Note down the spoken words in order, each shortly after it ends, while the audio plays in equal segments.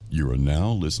You are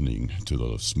now listening to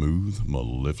the smooth,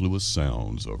 mellifluous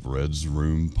sounds of Red's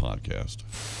Room Podcast.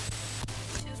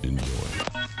 Enjoy.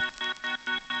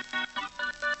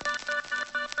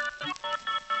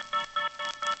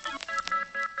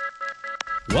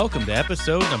 Welcome to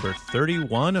episode number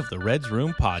 31 of the Red's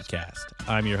Room Podcast.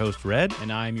 I'm your host, Red.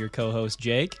 And I'm your co-host,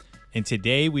 Jake. And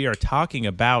today we are talking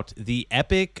about the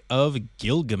Epic of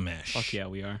Gilgamesh. Fuck yeah,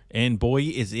 we are. And boy,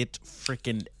 is it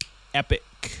freaking epic,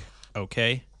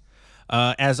 okay?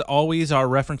 As always, our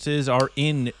references are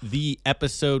in the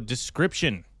episode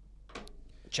description.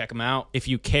 Check them out. If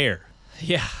you care.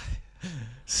 Yeah.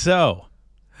 So,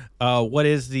 what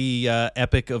is the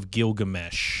Epic of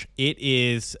Gilgamesh? It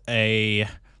is the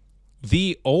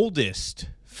oldest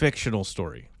fictional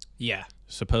story. Yeah.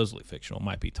 Supposedly fictional.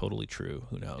 Might be totally true.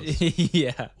 Who knows?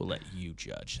 Yeah. We'll let you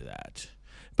judge that.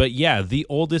 But yeah, the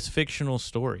oldest fictional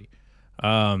story.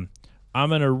 I'm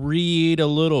going to read a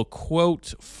little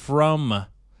quote from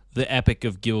the Epic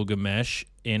of Gilgamesh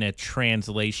in a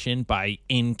translation by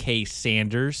N.K.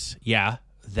 Sanders. Yeah,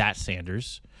 that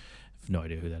Sanders. I have no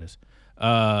idea who that is.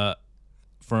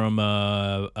 From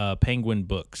Penguin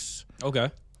Books. Okay.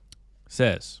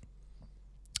 Says,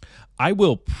 I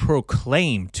will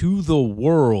proclaim to the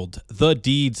world the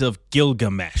deeds of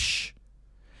Gilgamesh.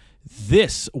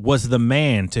 This was the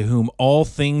man to whom all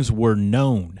things were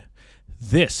known.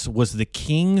 This was the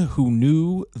king who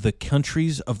knew the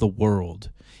countries of the world.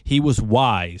 He was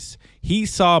wise. He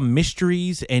saw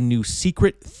mysteries and knew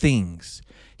secret things.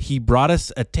 He brought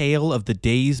us a tale of the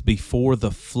days before the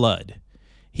flood.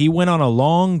 He went on a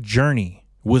long journey,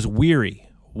 was weary,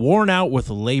 worn out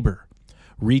with labor.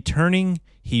 Returning,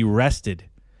 he rested.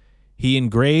 He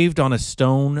engraved on a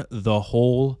stone the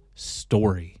whole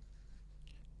story.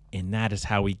 And that is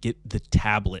how we get the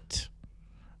tablet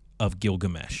of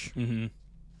Gilgamesh. Mm-hmm.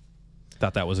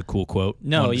 Thought that was a cool quote.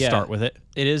 No, Wanted to start with it.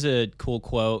 It is a cool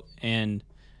quote, and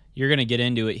you're going to get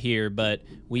into it here, but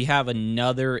we have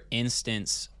another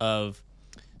instance of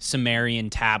Sumerian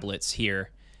tablets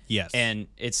here. Yes. And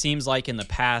it seems like in the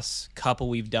past couple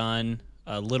we've done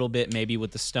a little bit maybe with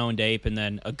the stoned ape and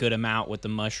then a good amount with the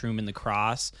mushroom and the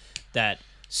cross, that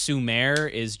Sumer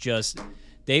is just,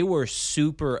 they were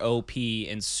super OP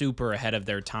and super ahead of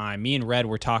their time. Me and Red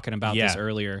were talking about this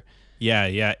earlier.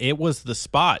 Yeah. It was the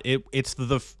spot. It's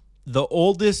the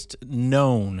oldest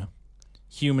known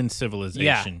human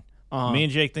civilization. Yeah. Me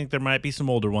and Jake think there might be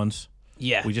some older ones.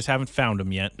 Yeah. We just haven't found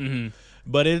them yet. Mm-hmm.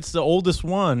 But it's the oldest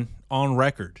one on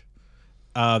record.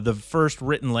 The first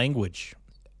written language.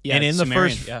 Yeah, and in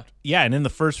Sumerian, and in the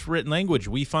first written language,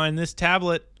 we find this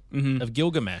tablet of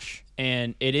Gilgamesh.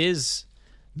 And it is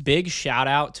big shout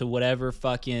out to whatever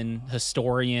fucking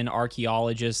historian,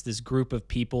 archaeologist, this group of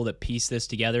people that pieced this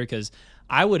together, because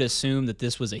I would assume that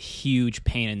this was a huge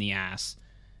pain in the ass,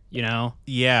 you know?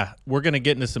 Yeah, we're going to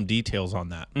get into some details on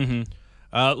that. Mm-hmm.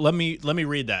 Let me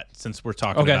read that since we're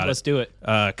talking about it. Okay, let's do it.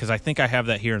 Because I think I have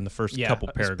that here in the first couple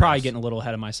paragraphs. I was probably getting a little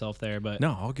ahead of myself there, but...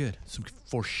 No, all good. Some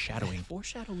foreshadowing.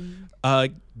 Foreshadowing.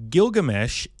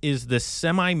 Gilgamesh is the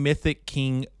semi-mythic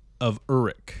king of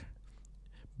Uruk,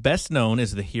 best known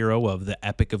as the hero of the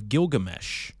Epic of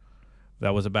Gilgamesh.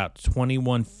 That was about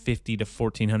 2150 to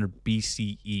 1400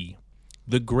 BCE.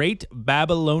 The great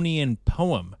Babylonian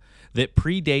poem that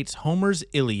predates Homer's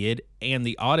Iliad and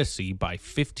the Odyssey by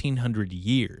 1,500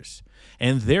 years,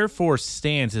 and therefore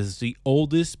stands as the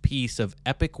oldest piece of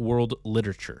epic world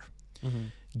literature. Mm-hmm.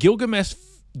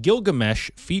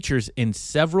 Gilgamesh features in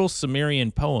several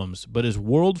Sumerian poems, but is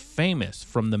world famous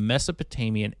from the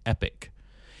Mesopotamian epic.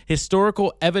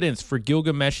 Historical evidence for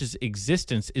Gilgamesh's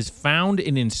existence is found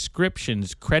in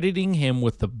inscriptions crediting him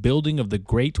with the building of the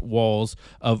Great Walls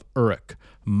of Uruk,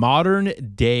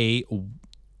 modern-day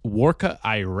Warka,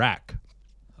 Iraq.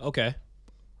 Okay.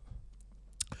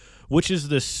 Which is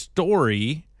the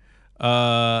story,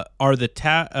 are the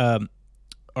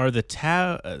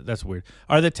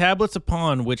tablets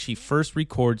upon which he first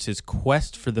records his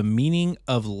quest for the meaning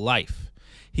of life.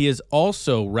 He is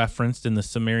also referenced in the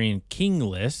Sumerian king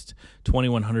list,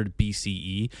 2100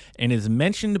 BCE, and is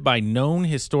mentioned by known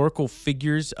historical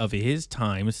figures of his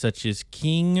time, such as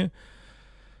King...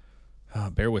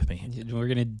 bear with me. We're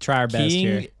going to try our best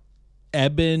here.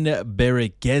 Eben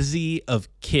Beregezi of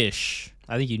Kish.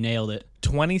 I think you nailed it.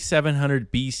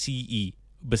 2700 BCE,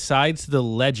 besides the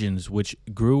legends which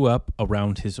grew up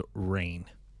around his reign.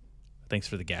 Thanks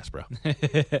for the gas, bro.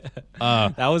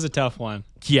 That was a tough one.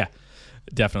 Yeah,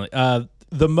 definitely.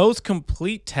 The most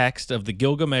complete text of the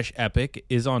Gilgamesh epic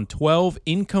is on 12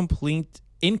 incomplete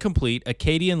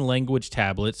Akkadian language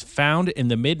tablets found in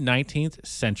the mid-19th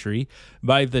century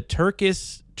by the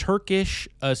Turkish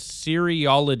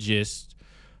Assyriologist.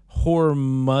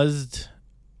 Hormuzd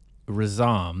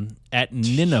Razam at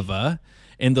Nineveh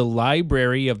in the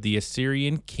library of the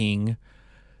Assyrian king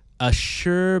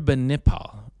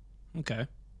Ashurbanipal, Okay.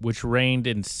 which reigned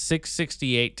in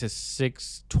 668 to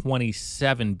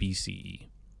 627 BCE.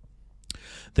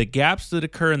 The gaps that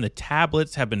occur in the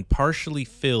tablets have been partially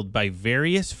filled by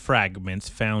various fragments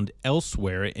found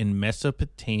elsewhere in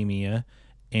Mesopotamia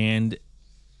and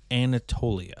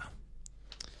Anatolia.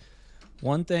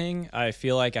 One thing I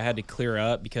feel like I had to clear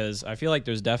up, because I feel like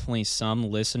there's definitely some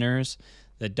listeners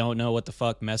that don't know what the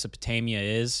fuck Mesopotamia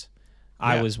is.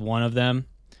 I Yeah. was one of them.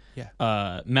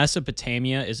 Yeah.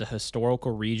 Mesopotamia is a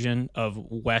historical region of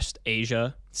West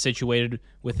Asia situated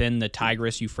within the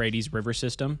Tigris-Euphrates river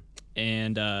system.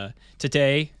 And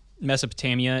today,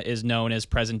 Mesopotamia is known as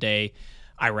present-day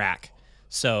Iraq.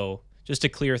 So just to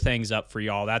clear things up for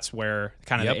y'all, that's where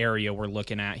kind of Yep. the area we're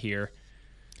looking at here.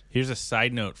 Here's a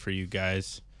side note for you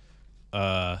guys.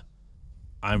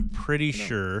 I'm pretty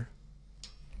sure.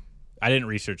 I didn't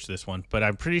research this one, but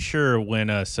I'm pretty sure when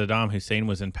Saddam Hussein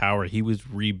was in power, he was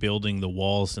rebuilding the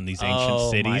walls in these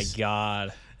ancient cities. Oh, my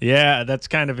God. Yeah, that's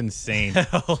kind of insane.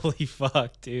 Holy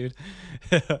fuck, dude.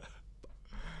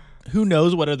 Who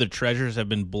knows what other treasures have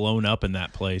been blown up in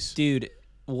that place? Dude,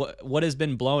 what has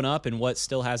been blown up and what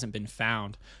still hasn't been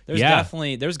found? There's Yeah.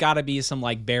 there's got to be some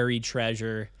like buried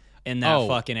treasure in that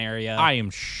fucking area. I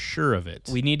am sure of it.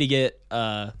 We need to get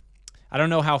I don't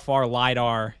know how far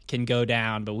LiDAR can go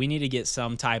down, but we need to get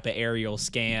some type of aerial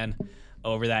scan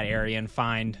over that area and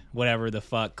find whatever the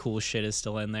fuck cool shit is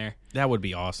still in there. That would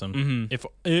be awesome.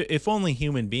 If only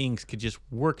human beings could just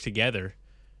work together,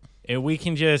 and we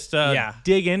can just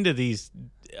dig into these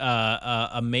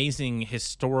amazing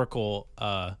historical,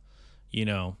 our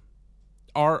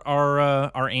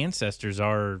ancestors,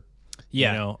 our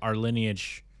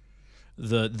lineage,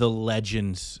 the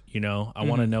legends. I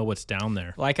want to know what's down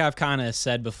there. Like I've kind of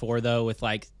said before, though, with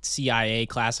like CIA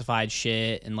classified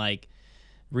shit and like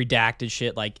redacted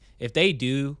shit, like if they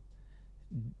do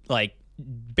like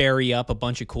bury up a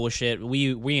bunch of cool shit,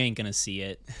 we ain't gonna see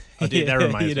it. Oh, dude, that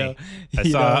reminds me. I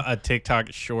saw a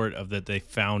TikTok short of that they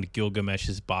found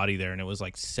Gilgamesh's body there, and it was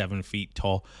like 7 feet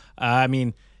tall. I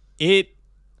mean,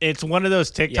 it's one of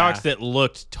those TikToks that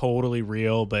looked totally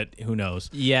real, but who knows?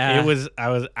 Yeah, it was.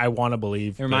 I want to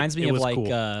believe. It reminds me of like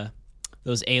cool.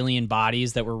 Those alien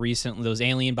bodies that were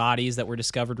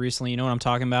discovered recently. You know what I'm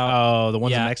talking about? Oh, the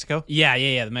ones in Mexico?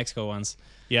 Yeah, the Mexico ones.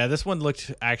 Yeah, this one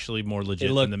looked actually more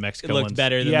legit than the Mexico ones. It looked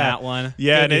better than that one.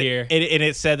 Yeah, and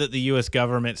it said that the U.S.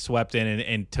 government swept in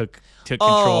and took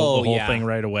control of the whole thing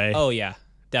right away. Oh, yeah,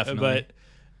 definitely. But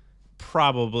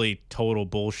probably total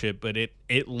bullshit, but it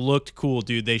looked cool,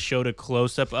 dude. They showed a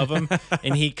close-up of him,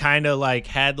 and he kind of like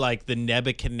had like the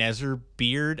Nebuchadnezzar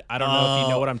beard. I don't know if you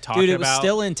know what I'm talking about. Dude, it was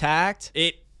still intact?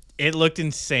 It looked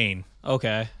insane.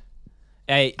 Okay.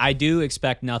 Hey, I do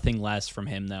expect nothing less from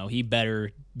him, though. He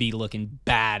better be looking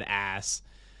badass.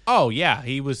 Oh, yeah.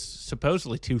 He was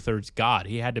supposedly 2/3 God.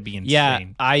 He had to be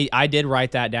insane. Yeah, I did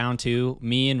write that down, too.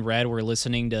 Me and Red were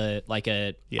listening to, like,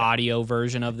 a audio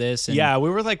version of this. And, yeah, we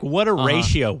were like, what a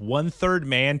ratio. 1/3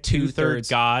 man, 2/3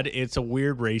 God. It's a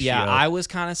weird ratio. Yeah, I was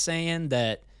kind of saying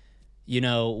that,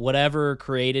 whatever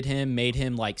created him made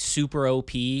him, like, super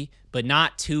OP, but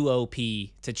not too OP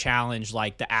to challenge,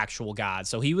 like, the actual God.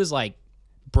 So he was, like,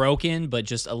 broken, but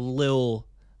just a little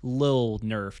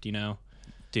nerfed,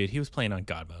 Dude, he was playing on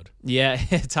God mode. Yeah,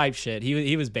 type shit.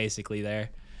 He was basically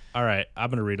there. All right, I'm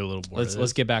gonna read a little more.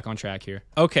 Let's get back on track here.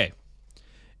 Okay.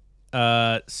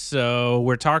 So we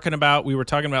were talking about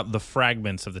the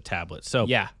fragments of the tablet. So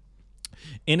yeah.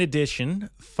 In addition,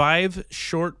 5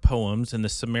 short poems in the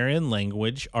Sumerian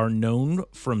language are known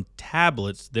from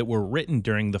tablets that were written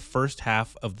during the first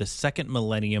half of the 2nd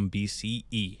millennium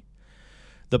BCE.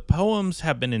 The poems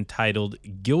have been entitled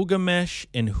Gilgamesh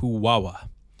and Huwawa.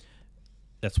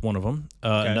 That's one of them.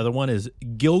 Okay. Another one is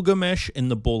Gilgamesh in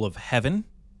the Bowl of Heaven.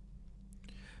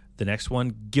 The next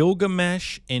one,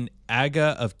 Gilgamesh in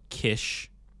Aga of Kish.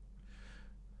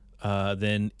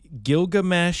 Then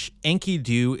Gilgamesh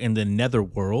Enkidu in the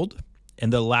Netherworld.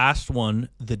 And the last one,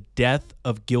 The Death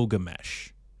of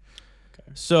Gilgamesh.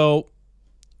 Okay. So,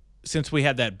 since we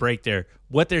had that break there,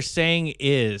 what they're saying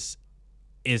is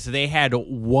they had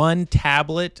one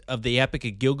tablet of the Epic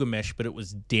of Gilgamesh, but it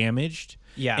was damaged.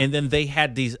 Yeah. And then they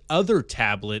had these other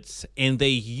tablets, and they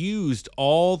used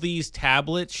all these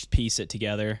tablets, piece it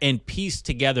together, and pieced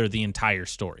together the entire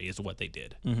story is what they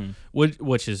did,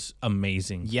 which is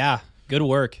amazing. Yeah, good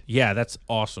work. Yeah, that's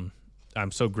awesome.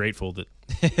 I'm so grateful that,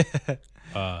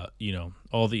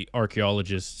 all the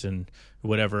archaeologists and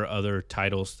whatever other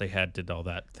titles they had did all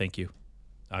that. Thank you.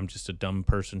 I'm just a dumb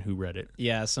person who read it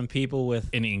Yeah, some people with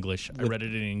in English. I read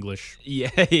it in English yeah,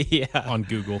 yeah, on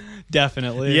Google.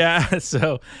 definitely. Yeah.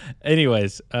 So,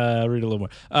 anyways, read a little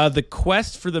more. The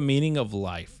quest for the meaning of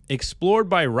life, explored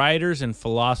by writers and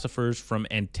philosophers from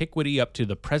antiquity up to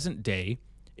the present day,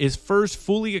 is first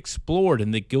fully explored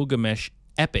in the Gilgamesh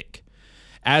epic.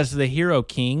 As the hero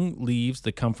king leaves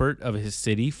the comfort of his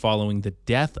city following the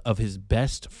death of his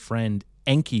best friend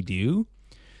Enkidu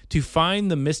to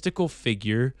find the mystical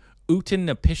figure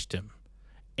Utanapishtim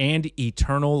and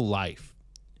eternal life.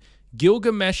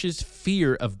 Gilgamesh's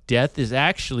fear of death is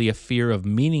actually a fear of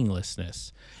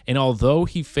meaninglessness, and although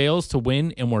he fails to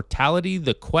win immortality,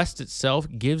 the quest itself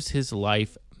gives his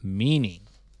life meaning.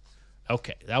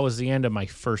 Okay, that was the end of my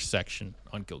first section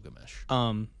on Gilgamesh.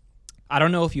 I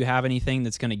don't know if you have anything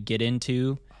that's going to get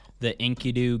into the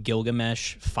Enkidu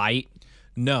Gilgamesh fight.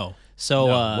 No. So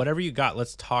No, whatever you got,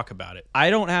 let's talk about it. I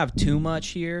don't have too much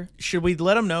here. Should we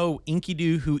let them know who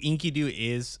Enkidu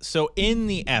is? So in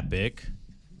the epic,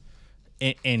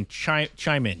 and chime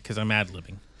in because I'm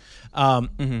ad-libbing.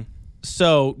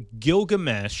 So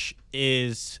Gilgamesh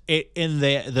is in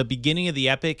the beginning of the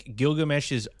epic.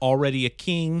 Gilgamesh is already a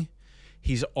king.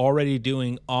 He's already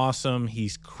doing awesome.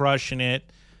 He's crushing it.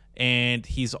 And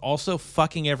he's also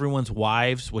fucking everyone's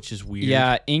wives, which is weird.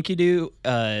 Yeah, Enkidu.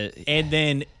 And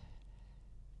then,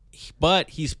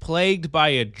 but he's plagued by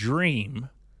a dream.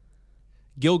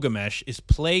 Gilgamesh is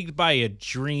plagued by a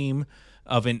dream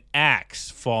of an axe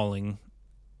falling.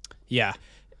 Yeah.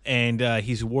 And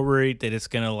he's worried that it's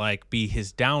going to like be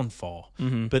his downfall.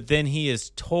 Mm-hmm. But then he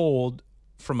is told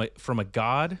from a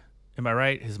god. Am I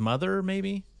right? His mother,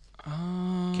 maybe?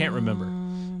 Can't remember.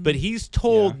 But he's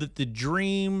told that the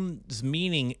dream's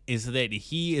meaning is that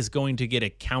he is going to get a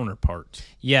counterpart.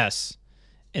 Yes.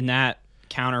 And that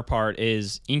counterpart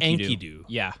is Enkidu.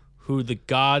 Yeah. Who the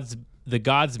gods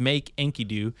make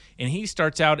Enkidu, and he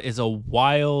starts out as a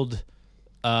wild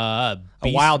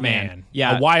wild man.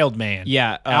 Yeah. A wild man.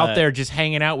 Yeah. Out there just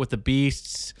hanging out with the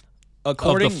beasts of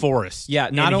the forest. Yeah,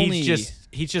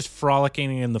 he's just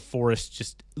frolicking in the forest,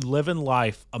 just living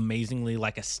life amazingly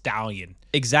like a stallion.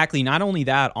 Exactly. Not only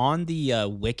that, on the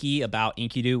wiki about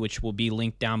Enkidu, which will be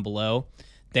linked down below,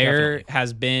 there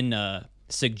has been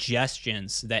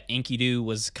suggestions that Enkidu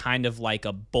was kind of like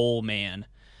a bull man.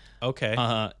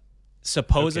 Okay.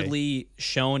 Supposedly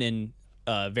shown in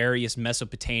various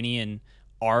Mesopotamian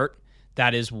art.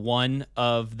 That is one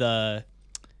of the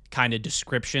kind of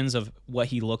descriptions of what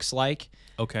he looks like.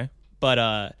 Okay.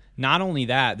 But not only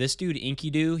that, this dude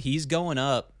Enkidu, he's going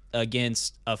up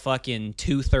against a fucking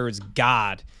 2/3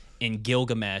 god in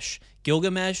Gilgamesh.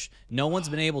 Gilgamesh, no one's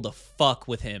been able to fuck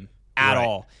with him at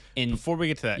all. And before we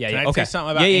get to that, Yeah, can yeah, I okay. say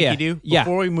something about Yeah. Enkidu? Yeah.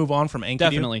 Before we move on from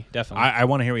Enkidu? Definitely. I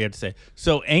want to hear what you have to say.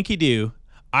 So Enkidu,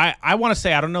 I want to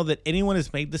say, I don't know that anyone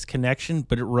has made this connection,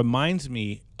 but it reminds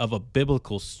me of a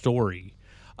biblical story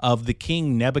of the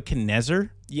king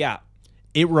Nebuchadnezzar. Yeah.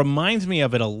 It reminds me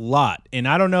of it a lot, and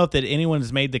I don't know if that anyone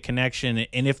has made the connection,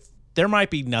 and if there might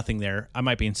be nothing there, I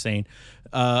might be insane.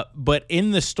 But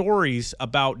in the stories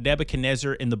about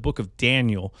Nebuchadnezzar in the book of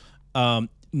Daniel,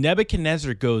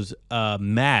 Nebuchadnezzar goes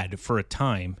mad for a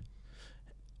time.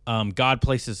 God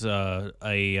places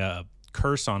a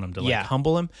curse on him to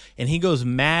humble him, and he goes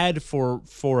mad for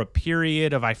a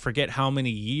period of I forget how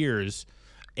many years.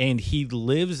 And he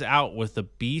lives out with the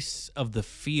beasts of the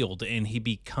field, and he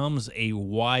becomes a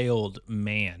wild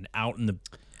man out in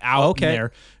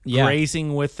there,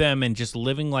 grazing with them and just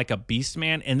living like a beast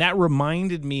man. And that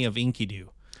reminded me of Enkidu.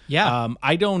 Yeah.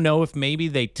 I don't know if maybe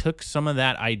they took some of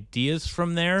that ideas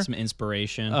from there, Some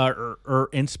inspiration. or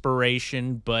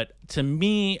inspiration, but to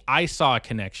me, I saw a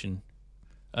connection.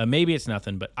 Maybe it's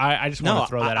nothing, but I just want to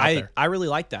throw that out there. I really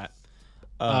like that.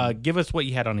 Give us what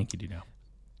you had on Enkidu now.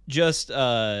 Just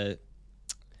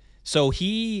so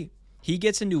he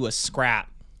gets into a scrap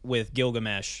with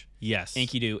Gilgamesh. Yes.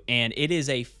 Enkidu, and it is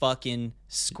a fucking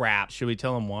scrap. Should we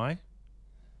tell him why?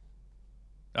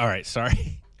 All right,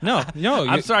 sorry. No,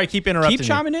 I'm sorry, I keep interrupting. Keep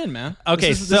chiming in, man. Okay,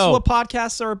 this is what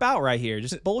podcasts are about right here,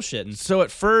 just bullshitting. So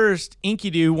at first,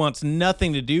 Enkidu wants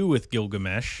nothing to do with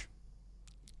Gilgamesh,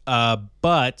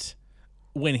 but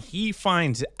when he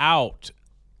finds out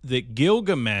that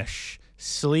Gilgamesh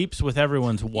sleeps with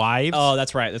everyone's wives. Oh,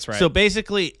 that's right. That's right. So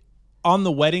basically, on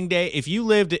the wedding day, if you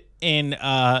lived in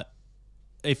the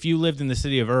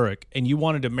city of Uruk and you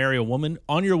wanted to marry a woman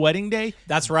on your wedding day,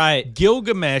 that's right.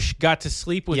 Gilgamesh got to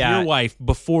sleep with your wife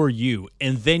before you,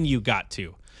 and then you got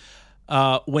to.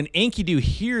 When Enkidu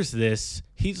hears this,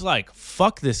 he's like,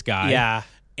 "Fuck this guy!" Yeah,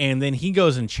 and then he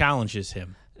goes and challenges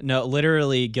him. No,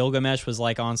 literally, Gilgamesh was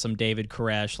like on some David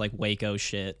Koresh, like Waco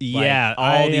shit. Yeah, like,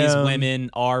 all these women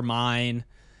are mine.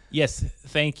 Yes,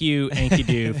 thank you,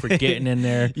 Enkidu, for getting in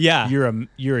there. Yeah.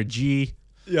 You're a G.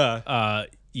 Yeah.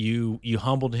 You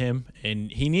humbled him,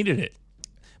 and he needed it.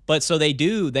 But so they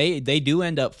do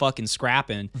end up fucking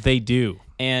scrapping. They do.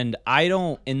 And I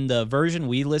don't, in the version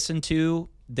we listened to,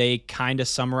 they kind of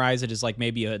summarize it as like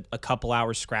maybe a couple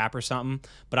hours scrap or something.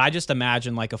 But I just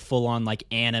imagine like a full on like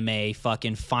anime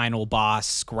fucking final boss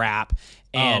scrap.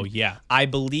 And oh yeah. I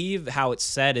believe how it's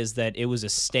said is that it was a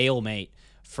stalemate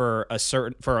for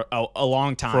a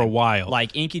long time, For a while.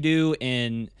 like Enkidu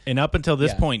And up until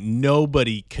this point,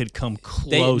 nobody could come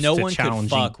close no to one could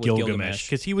challenging fuck with Gilgamesh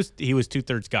because he was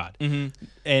 2/3 god. Mm-hmm.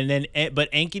 And then, but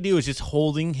Enkidu is just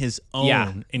holding his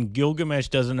own, and Gilgamesh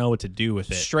doesn't know what to do with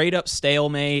it. Straight up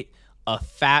stalemate, a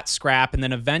fat scrap, and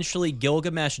then eventually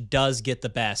Gilgamesh does get the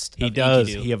best. He of does.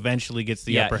 Enkidu. He eventually gets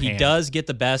the upper hand. He does get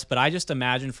the best, but I just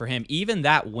imagine for him, even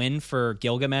that win for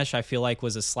Gilgamesh, I feel like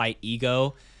was a slight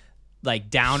ego,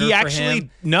 like downer He for actually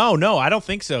him. no, I don't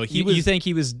think so. You think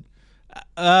he was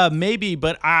maybe,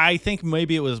 but I think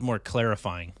maybe it was more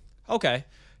clarifying okay?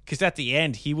 because at the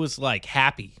end he was like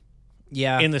happy.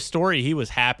 Yeah, In the story, he was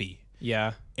happy.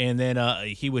 yeah. And then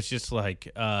he was just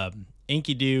like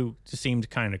Enkidu just seemed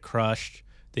kind of crushed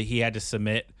that he had to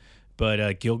submit,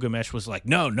 but Gilgamesh was like,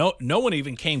 no one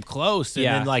even came close, and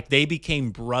then like they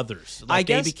became brothers. Like, I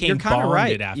guess they became you're kind of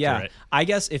right. after Yeah, it. I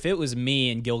guess if it was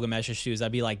me in Gilgamesh's shoes,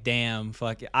 I'd be like, damn,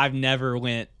 fuck it. I've never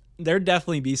went. There'd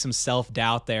definitely be some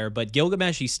self-doubt there, but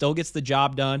Gilgamesh, he still gets the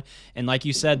job done, and like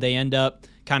you said, they end up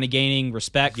kind of gaining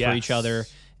respect for each other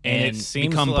and it seems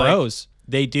become like bros.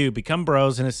 They do become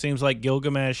bros, and it seems like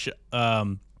Gilgamesh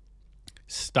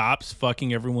stops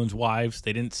fucking everyone's wives.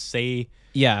 They didn't say.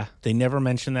 Yeah. They never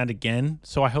mentioned that again,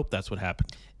 so I hope that's what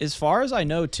happened. As far as I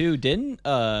know, too, didn't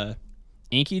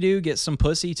Enkidu get some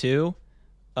pussy too?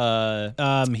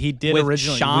 He did with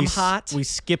originally. Shamhat? We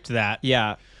skipped that.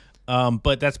 Yeah.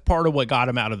 But that's part of what got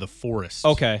him out of the forest.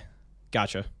 Okay.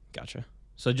 Gotcha.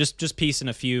 So just piecing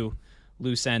a few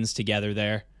loose ends together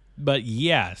there. But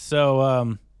yeah,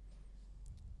 so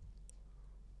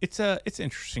it's an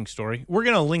interesting story. We're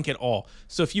gonna link it all.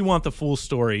 So if you want the full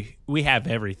story, we have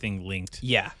everything linked.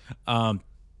 Yeah.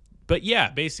 But yeah,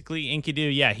 basically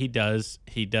Enkidu, yeah, he does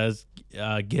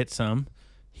get some.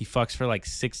 He fucks for like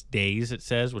 6 days, it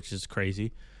says, which is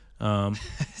crazy.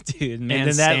 Dude,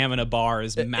 man's stamina bar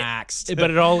is maxed. But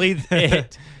it all leads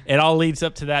it all leads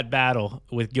up to that battle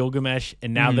with Gilgamesh,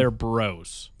 and now they're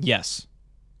bros. Yes.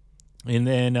 And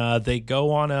then they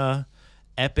go on a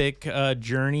epic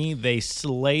journey. They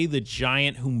slay the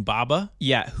giant Humbaba.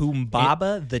 Yeah,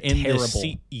 Humbaba the in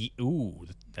Terrible. Ooh,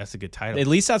 that's a good title. At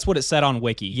least that's what it said on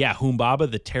Wiki. Yeah,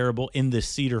 Humbaba the Terrible in the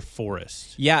cedar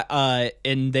forest. Yeah,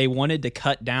 and they wanted to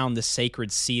cut down the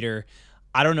sacred cedar.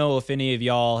 I don't know if any of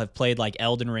y'all have played like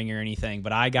Elden Ring or anything,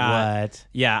 but I got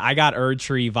I got Erd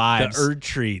Tree vibes. The Erd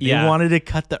Tree. They wanted to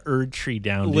cut the Erd Tree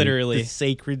down. Dude. Literally. The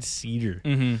sacred cedar.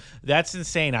 Mm-hmm. That's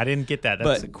insane. I didn't get that.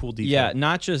 That's a cool detail. Yeah,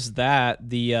 not just that.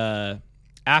 The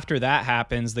after that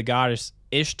happens, the goddess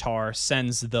Ishtar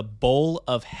sends the bowl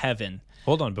of heaven.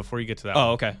 Hold on, before you get to that.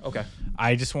 Oh, okay.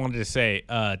 I just wanted to say,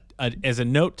 as a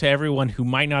note to everyone who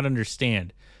might not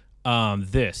understand,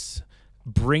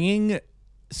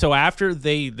 So after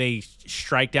they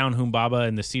strike down Humbaba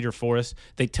in the cedar forest,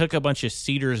 they took a bunch of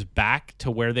cedars back to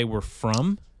where they were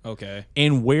from. Okay.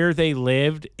 And where they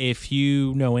lived, if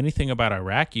you know anything about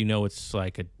Iraq, you know it's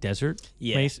like a desert,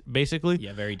 basically.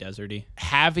 Yeah, very deserty.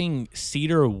 Having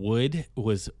cedar wood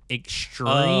was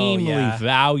extremely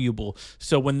valuable.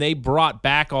 So when they brought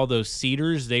back all those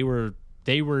cedars, they were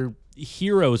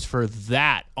heroes for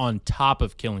that on top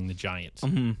of killing the giants.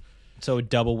 Mm-hmm. So a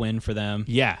double win for them.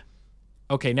 Yeah.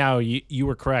 Okay, now you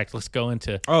were correct. Let's go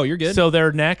into. Oh, you're good. So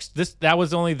they're next. That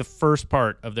was only the first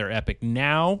part of their epic.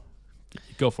 Now,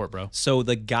 go for it, bro. So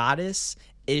the goddess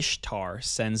Ishtar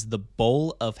sends the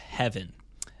bowl of heaven,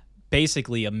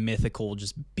 basically a mythical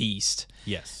just beast.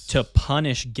 Yes. To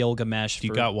punish Gilgamesh.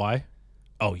 You got why?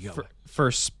 Oh,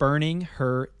 for spurning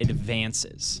her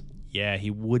advances. Yeah,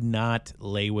 he would not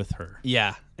lay with her.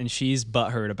 Yeah, and she's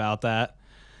butthurt about that.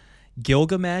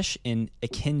 Gilgamesh and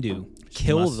Enkidu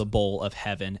kill the bowl of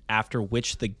heaven, after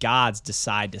which the gods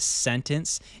decide to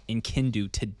sentence Enkidu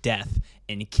to death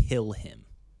and kill him.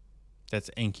 That's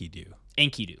Enkidu.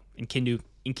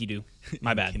 Enkidu.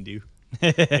 My bad. Enkidu.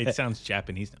 It sounds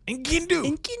Japanese.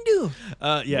 Enkidu.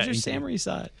 Yeah. Where's your samurai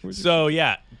side? So,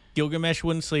 yeah, Gilgamesh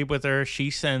wouldn't sleep with her.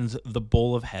 She sends the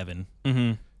bowl of heaven.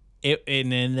 Mm-hmm.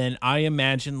 And then I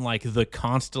imagine like the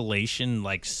constellation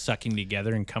like sucking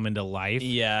together and coming to life.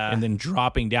 Yeah. And then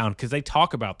dropping down, because they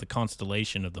talk about the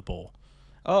constellation of the bowl.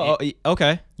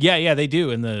 Okay. Yeah, they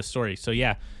do in the story. So,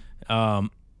 yeah.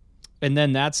 And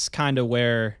then that's kind of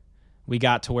where we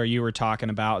got to where you were talking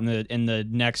about in the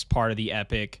next part of the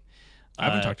epic. I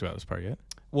haven't talked about this part yet.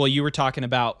 Well, you were talking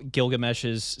about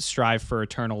Gilgamesh's strive for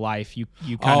eternal life. You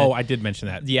kind of I did mention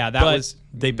that. Yeah, that but was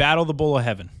they battle the bull of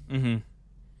heaven. Mm-hmm.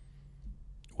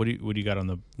 What do you got on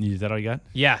the? Is that all you got?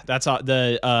 Yeah, that's all.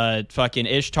 The fucking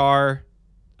Ishtar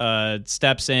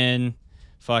steps in.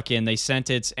 Fucking they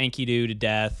sentence Enkidu to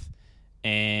death,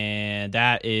 and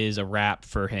that is a wrap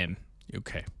for him.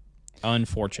 Okay.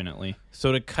 Unfortunately.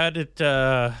 So to cut it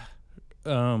up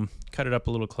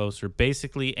a little closer,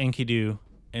 basically Enkidu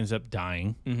ends up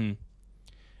dying,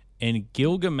 and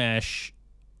Gilgamesh,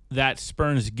 that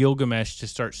spurns Gilgamesh to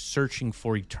start searching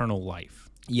for eternal life.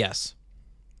 Yes,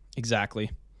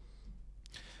 exactly.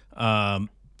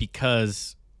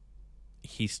 Because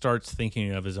he starts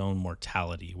thinking of his own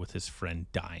mortality with his friend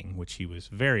dying, which he was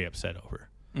very upset over.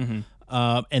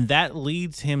 And that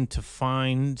leads him to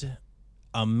find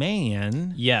a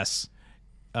man. Yes.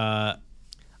 Let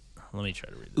me try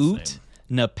to read this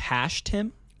name.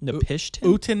 Utnapishtim?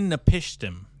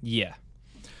 Utnapishtim. Yeah.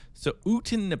 So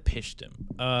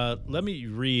Utnapishtim. Let me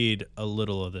read a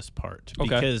little of this part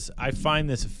because I find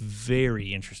this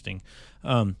very interesting.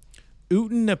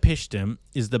 Utnapishtim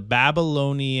is the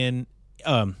Babylonian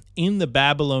in the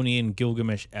Babylonian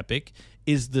Gilgamesh epic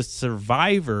is the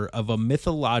survivor of a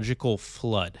mythological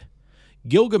flood.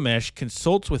 Gilgamesh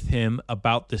consults with him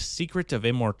about the secret of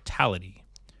immortality.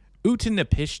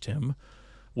 Utnapishtim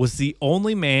was the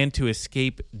only man to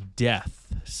escape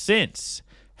death, since,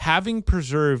 having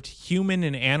preserved human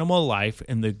and animal life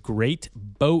in the great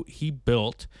boat he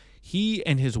built, he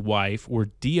and his wife were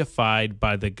deified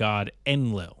by the god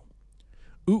Enlil.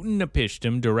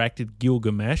 Utnapishtim directed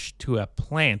Gilgamesh to a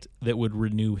plant that would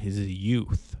renew his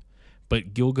youth,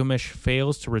 but Gilgamesh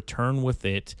fails to return with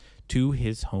it to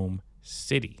his home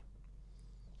city.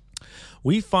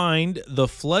 We find the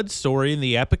flood story in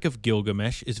the Epic of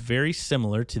Gilgamesh is very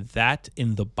similar to that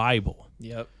in the Bible.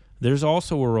 Yep. There's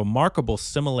also a remarkable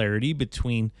similarity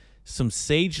between some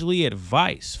sagely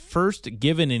advice first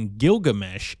given in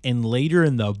Gilgamesh and later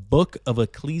in the book of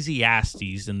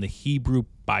Ecclesiastes in the Hebrew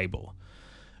Bible.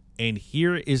 And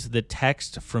here is the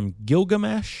text from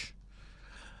Gilgamesh.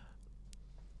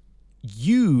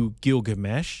 You,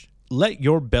 Gilgamesh, let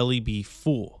your belly be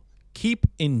full. Keep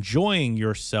enjoying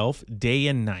yourself day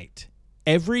and night.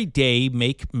 Every day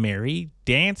make merry,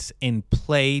 dance and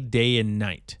play day and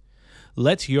night.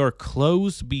 Let your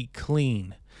clothes be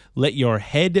clean. Let your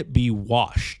head be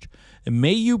washed.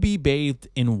 May you be bathed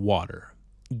in water.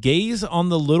 Gaze on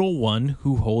the little one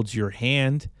who holds your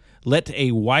hand. Let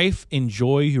a wife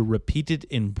enjoy your repeated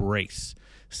embrace.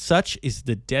 Such is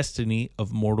the destiny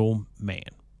of mortal man.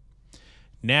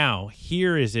 Now,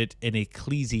 here is it in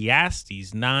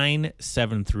Ecclesiastes 9,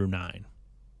 7 through 9.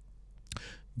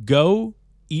 Go,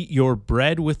 eat your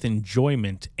bread with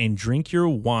enjoyment, and drink your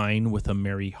wine with a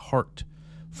merry heart.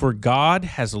 For God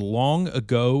has long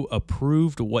ago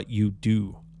approved what you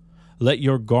do. Let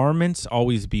your garments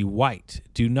always be white.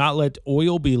 Do not let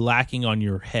oil be lacking on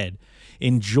your head.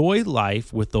 Enjoy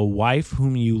life with the wife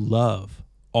whom you love,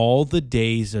 all the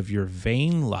days of your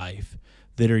vain life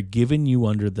that are given you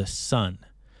under the sun,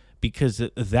 because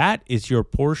that is your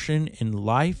portion in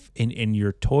life and in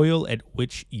your toil at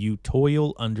which you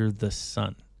toil under the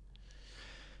sun.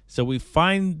 So we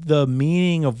find the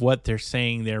meaning of what they're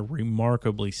saying there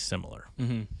remarkably similar.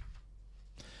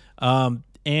 Mm-hmm.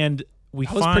 And we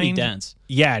That was find pretty dense.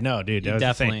 Yeah, no, dude, that was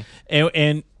Definitely. insane.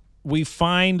 And we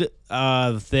find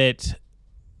that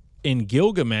in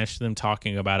Gilgamesh, them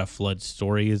talking about a flood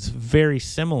story is very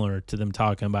similar to them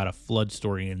talking about a flood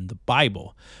story in the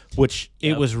Bible, which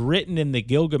it was written in the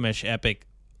Gilgamesh epic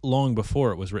long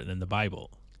before it was written in the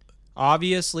Bible.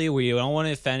 Obviously, we don't want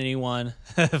to offend anyone.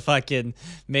 Fucking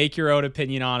make your own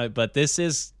opinion on it, but this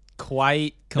is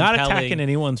quite compelling. Not attacking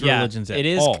anyone's religions at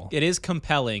all. It is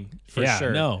compelling for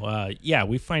sure. No,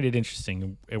 we find it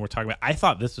interesting, and we're talking about. I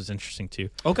thought this was interesting too.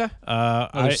 Okay.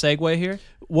 Another segue here.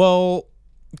 Well,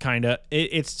 kind of.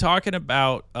 It's talking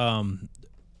about.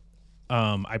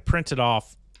 I printed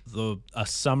off a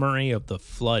summary of the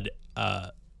flood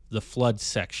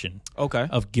section. Okay.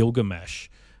 Of Gilgamesh,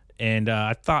 and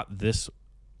I thought this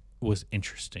was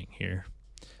interesting here.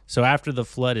 So after the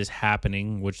flood is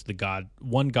happening, which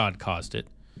one god caused it,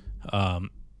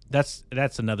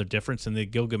 that's another difference in the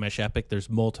Gilgamesh epic. There's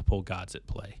multiple gods at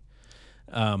play.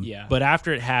 But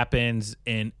after it happens,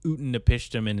 and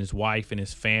Utnapishtim and his wife and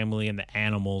his family and the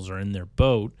animals are in their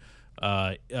boat,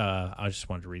 I just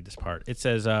wanted to read this part. It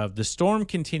says, the storm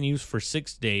continues for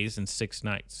 6 days and 6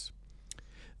 nights.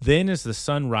 Then as the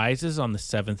sun rises on the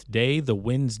 7th day, the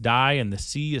winds die and the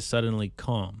sea is suddenly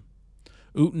calm.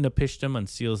 Utnapishtim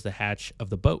unseals the hatch of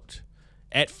the boat.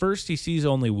 At first, he sees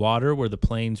only water where the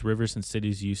plains, rivers, and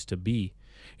cities used to be.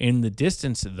 In the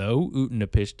distance, though,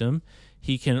 Utanapishtim,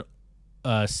 he can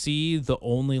see the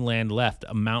only land left,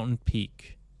 a mountain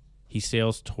peak. He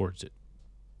sails towards it.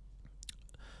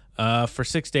 For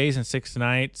 6 days and 6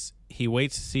 nights, he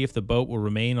waits to see if the boat will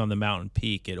remain on the mountain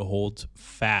peak. It holds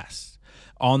fast.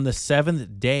 On the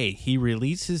 7th day, he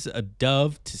releases a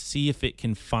dove to see if it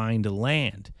can find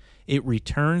land. It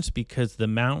returns because the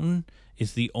mountain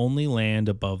is the only land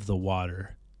above the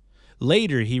water.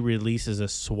 Later, he releases a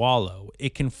swallow.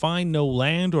 It can find no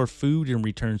land or food and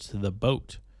returns to the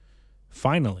boat.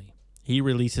 Finally, he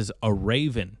releases a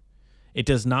raven. It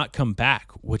does not come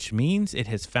back, which means it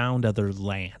has found other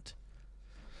land.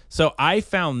 So I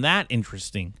found that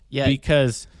interesting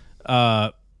because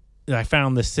I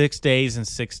found the 6 days and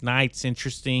 6 nights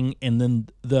interesting, and then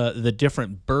the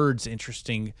different birds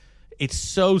interesting. It's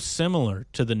so similar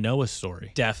to the Noah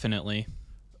story. Definitely.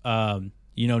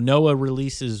 Noah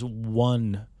releases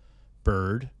one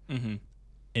bird, Mm-hmm. and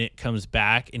it comes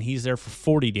back, and he's there for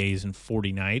 40 days and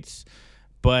 40 nights.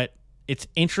 But it's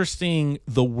interesting,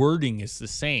 the wording is the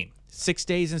same. 6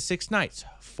 days and 6 nights,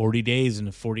 40 days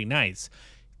and 40 nights.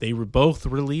 They were both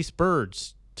release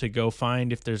birds to go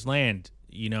find if there's land.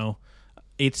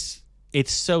 It's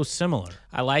so similar.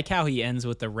 I like how he ends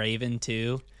with the raven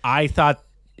too. I thought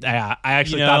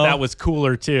that was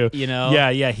cooler too.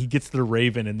 Yeah, he gets the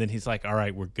raven and then he's like, all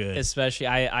right, we're good. Especially,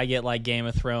 I get like Game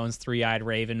of Thrones, three-eyed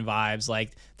raven vibes.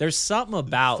 Like, there's something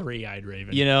about three-eyed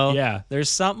raven. Yeah. There's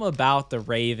something about the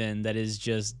raven that is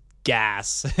just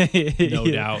gas. No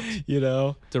doubt.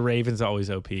 The raven's always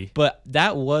OP. But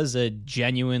that was a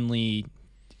genuinely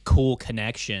cool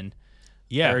connection.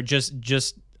 Yeah. Or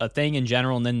just a thing in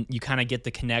general, and then you kind of get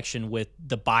the connection with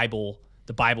the Bible.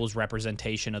 The Bible's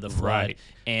representation of the flood. Right.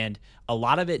 And a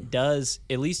lot of it does,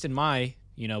 at least in my,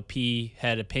 pea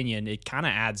head opinion, it kind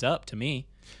of adds up to me.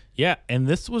 Yeah, and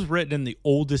this was written in the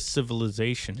oldest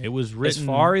civilization. It was written... As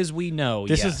far as we know,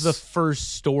 This is the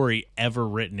first story ever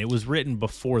written. It was written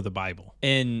before the Bible,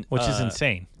 which is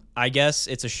insane. I guess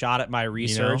it's a shot at my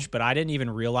research, but I didn't even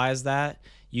realize that.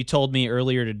 You told me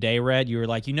earlier today, Red, you were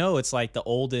like, it's like the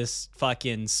oldest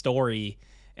fucking story.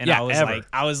 And yeah,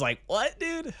 I was like, what,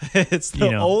 dude? It's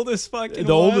the oldest fucking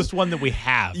oldest one that we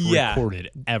have recorded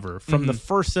ever from the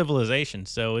first civilization.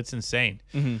 So it's insane.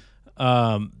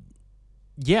 Mm-hmm.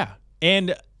 Yeah.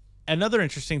 And another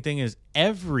interesting thing is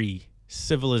every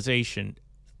civilization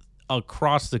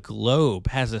across the globe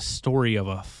has a story of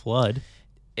a flood.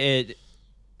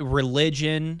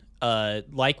 Religion,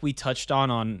 like we touched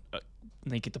on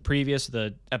like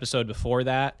the episode before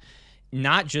that,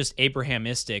 not just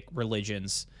Abrahamistic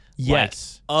religions,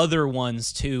 yes, like other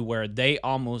ones too, where they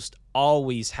almost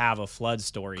always have a flood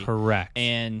story. Correct.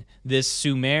 And this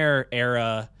Sumer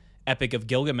era Epic of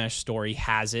Gilgamesh story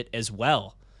has it as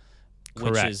well,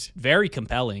 which is very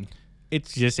compelling.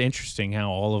 It's just interesting how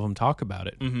all of them talk about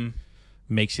it. Mm-hmm.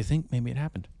 Makes you think maybe it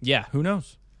happened. Yeah. Who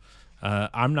knows?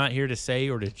 I'm not here to say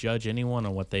or to judge anyone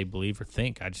on what they believe or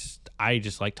think. I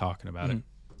just like talking about it.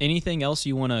 Anything else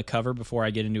you want to cover before I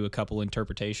get into a couple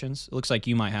interpretations? It looks like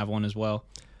you might have one as well.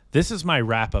 This is my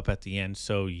wrap up at the end,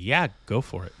 so yeah, go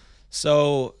for it.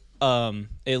 So,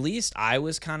 at least I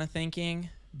was kind of thinking,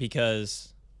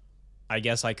 because I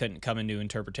guess I couldn't come into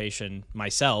interpretation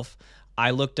myself,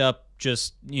 I looked up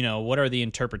just, what are the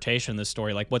interpretation of this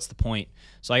story? Like, what's the point?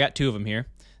 So I got 2 of them here.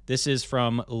 This is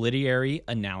from Literary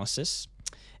Analysis.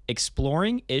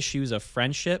 Exploring issues of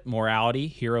friendship, morality,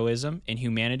 heroism, and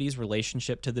humanity's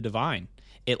relationship to the divine.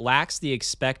 It lacks the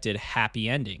expected happy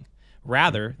ending.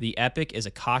 Rather, the epic is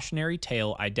a cautionary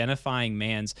tale identifying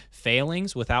man's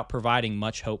failings without providing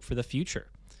much hope for the future.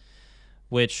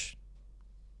 Which,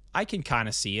 I can kind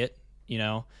of see it,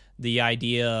 the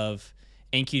idea of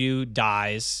Enkidu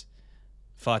dies,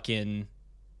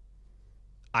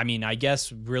 I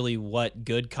guess really what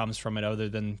good comes from it other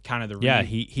than kind of the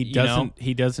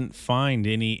he doesn't find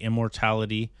any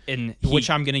immortality,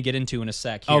 which I'm going to get into in a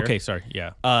sec here. Okay, sorry.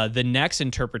 Yeah. The next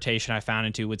interpretation I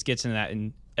found which gets into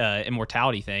that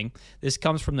immortality thing. This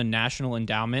comes from the National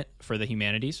Endowment for the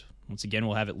Humanities. Once again,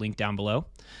 we'll have it linked down below.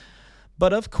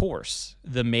 But of course,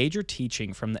 the major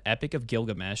teaching from the Epic of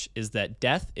Gilgamesh is that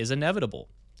death is inevitable.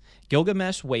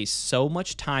 Gilgamesh wastes so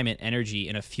much time and energy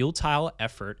in a futile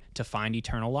effort to find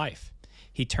eternal life.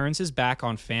 He turns his back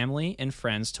on family and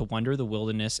friends to wander the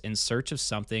wilderness in search of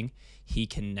something he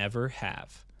can never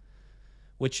have.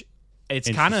 Which, it's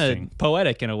kind of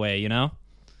poetic in a way,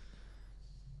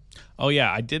 Oh, yeah,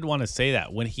 I did want to say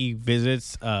that. When he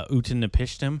visits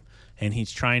Utanapishtim and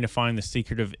he's trying to find the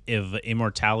secret of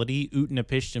immortality,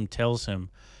 Utanapishtim tells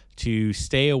him to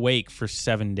stay awake for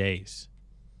 7 days.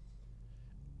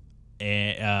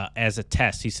 as a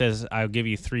test. He says, "I'll give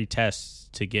you 3 tests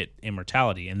to get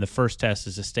immortality, and the first test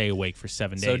is to stay awake for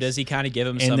 7 days." So does he kind of give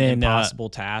him And some then, impossible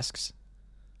tasks?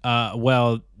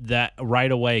 Well, that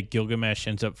right away, Gilgamesh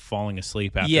ends up falling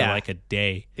asleep after like a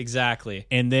day. Exactly.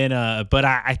 And then, but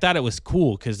I thought it was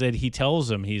cool because then he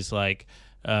tells him, he's like,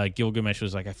 Gilgamesh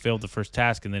was like, "I failed the first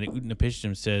task," and then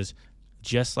Utnapishtim says,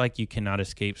 "Just like you cannot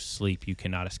escape sleep, you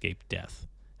cannot escape death."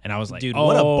 And I was like, Dude, "Oh,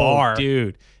 what a bar."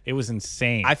 dude!" It was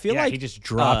insane. I feel like he just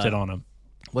dropped it on him.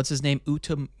 What's his name?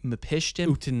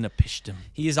 Utnapishtim? Utnapishtim.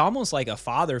 He is almost like a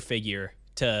father figure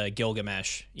to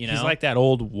Gilgamesh. You know, He's like that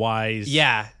old wise.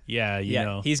 yeah, you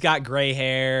know. He's got gray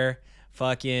hair.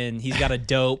 Fucking, he's got a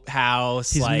dope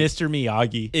house. He's like, Mr.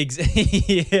 Miyagi.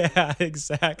 Yeah,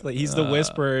 exactly. He's the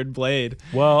Whisperer in Blade.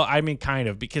 Well, I mean, kind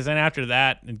of, because then after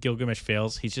that, and Gilgamesh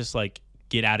fails, he's just like,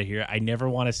 "Get out of here! I never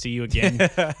want to see you again."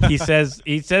 he says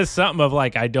something of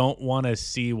like, "I don't want to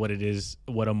see what it is,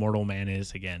 what a mortal man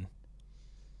is again."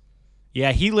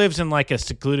 Yeah, he lives in like a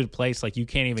secluded place, like you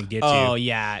can't even get to. Oh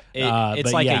yeah,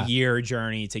 it's like yeah. a year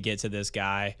journey to get to this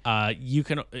guy. You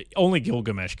can only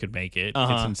Gilgamesh could make it.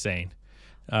 Uh-huh. It's insane.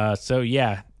 So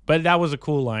yeah, but that was a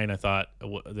cool line I thought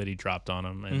that he dropped on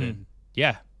him, and then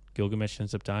yeah, Gilgamesh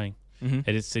ends up dying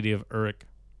at his city of Uruk,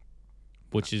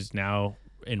 which is now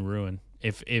in ruin.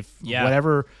 If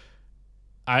whatever,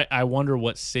 I wonder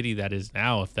what city that is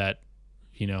now. If that,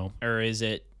 Or is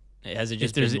it? Has it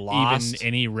just if there's been lost? even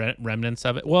any remnants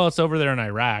of it? Well, it's over there in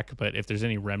Iraq, but if there's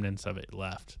any remnants of it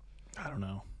left, I don't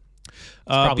know. It's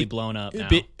probably blown up now.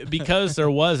 Because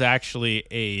there was actually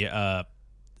a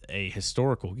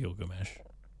historical Gilgamesh.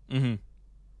 Mm-hmm.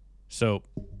 So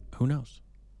who knows?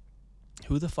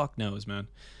 Who the fuck knows, man?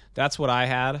 That's what I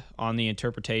had on the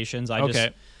interpretations.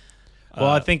 Okay. Well,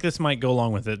 I think this might go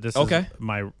along with it. This Okay. is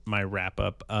my wrap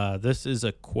up. This is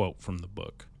a quote from the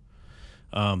book.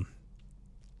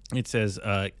 It says,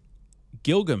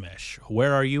 "Gilgamesh,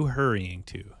 where are you hurrying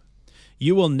to?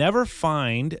 You will never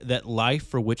find that life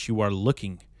for which you are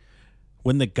looking.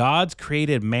 When the gods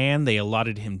created man, they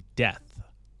allotted him death.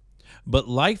 But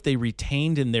life they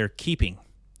retained in their keeping.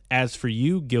 As for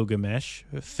you, Gilgamesh,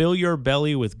 fill your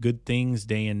belly with good things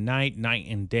day and night, night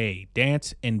and day.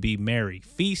 Dance and be merry,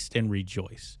 feast and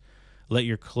rejoice. Let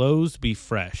your clothes be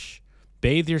fresh.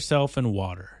 Bathe yourself in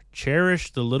water.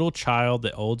 Cherish the little child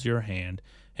that holds your hand,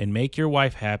 and make your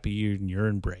wife happy in your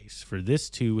embrace. For this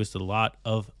too is the lot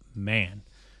of man."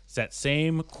 It's that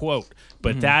same quote,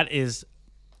 but that is,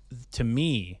 to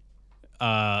me,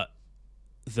 the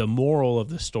moral of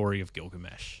the story of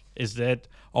Gilgamesh is that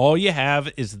all you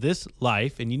have is this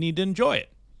life, and you need to enjoy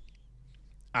it.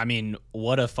 I mean,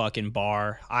 what a fucking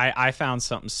bar. I found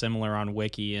something similar on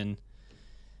Wiki, and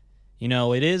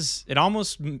it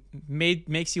almost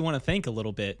makes you want to think a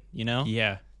little bit,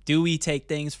 Yeah. Do we take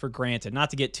things for granted? Not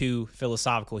to get too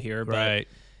philosophical here, but Right.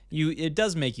 it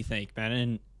does make you think, man.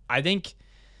 And I think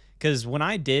because when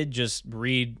I did just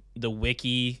read the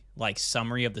Wiki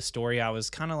summary of the story, I was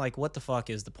kind of like, what the fuck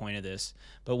is the point of this?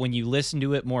 But when you listen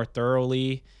to it more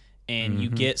thoroughly and you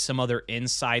get some other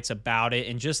insights about it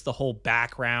and just the whole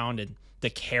background and the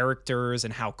characters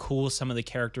and how cool some of the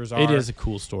characters are, It is a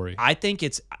cool story. I think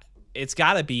it's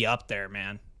got to be up there,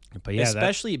 man. But yeah,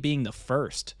 Especially it being the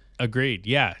first. agreed.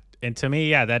 Yeah. And to me,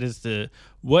 yeah, that is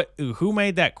who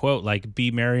made that quote, like,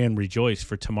 "Be merry and rejoice,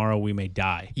 for tomorrow we may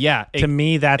die." Yeah. To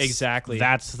me, that's exactly.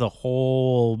 That's the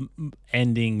whole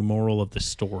ending moral of the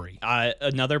story.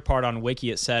 Another part on Wiki,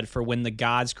 it said, "For when the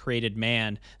gods created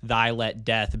man, thy let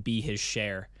death be his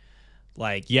share."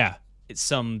 Yeah. It's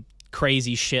some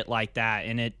crazy shit like that,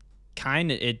 and it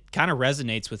kind of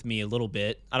resonates with me a little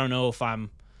bit. I don't know if I'm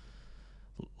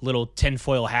little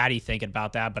tinfoil hatty thinking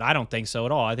about that, but I don't think so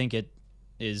at all. I think it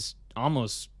is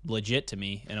almost legit to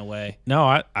me in a way.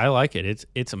 No, I like it.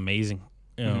 It's amazing.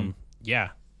 Yeah,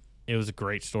 it was a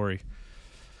great story.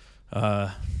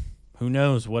 Who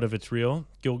knows what if it's real?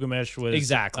 Gilgamesh was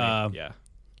Exactly.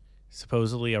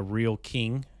 supposedly a real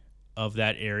king of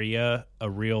that area, a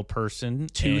real person,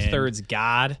 2/3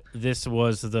 god. This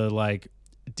was the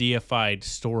deified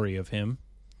story of him,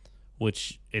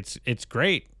 which it's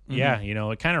great. Yeah,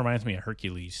 it kind of reminds me of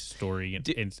Hercules' story and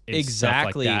exactly.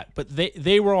 stuff like that. But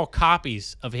they were all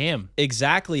copies of him.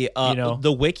 Exactly.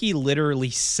 The Wiki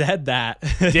literally said that.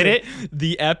 Did it?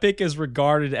 The epic is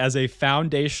regarded as a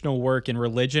foundational work in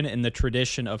religion and the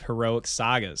tradition of heroic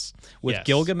sagas, with Yes.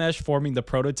 Gilgamesh forming the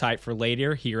prototype for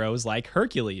later heroes like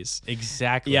Hercules.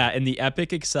 Exactly. Yeah, and the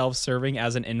epic itself serving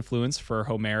as an influence for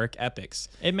Homeric epics.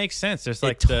 It makes sense. There's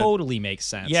It totally makes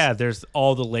sense. Yeah, there's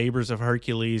all the labors of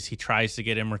Hercules. He tries to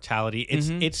get immortality.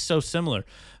 It's so similar.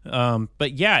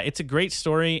 But yeah, it's a great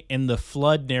story, and the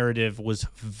flood narrative was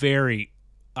very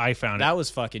I found That it was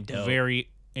fucking dope. very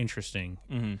interesting.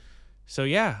 Mm-hmm. So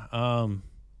yeah,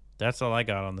 that's all I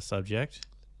got on the subject.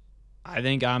 I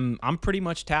think I'm pretty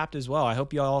much tapped as well. I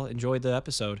hope you all enjoyed the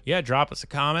episode. Yeah, drop us a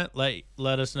comment.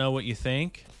 Let us know what you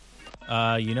think.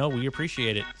 We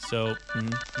appreciate it. So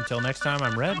until next time,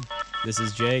 I'm Red. This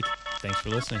is Jake. Thanks for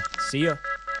listening. See ya.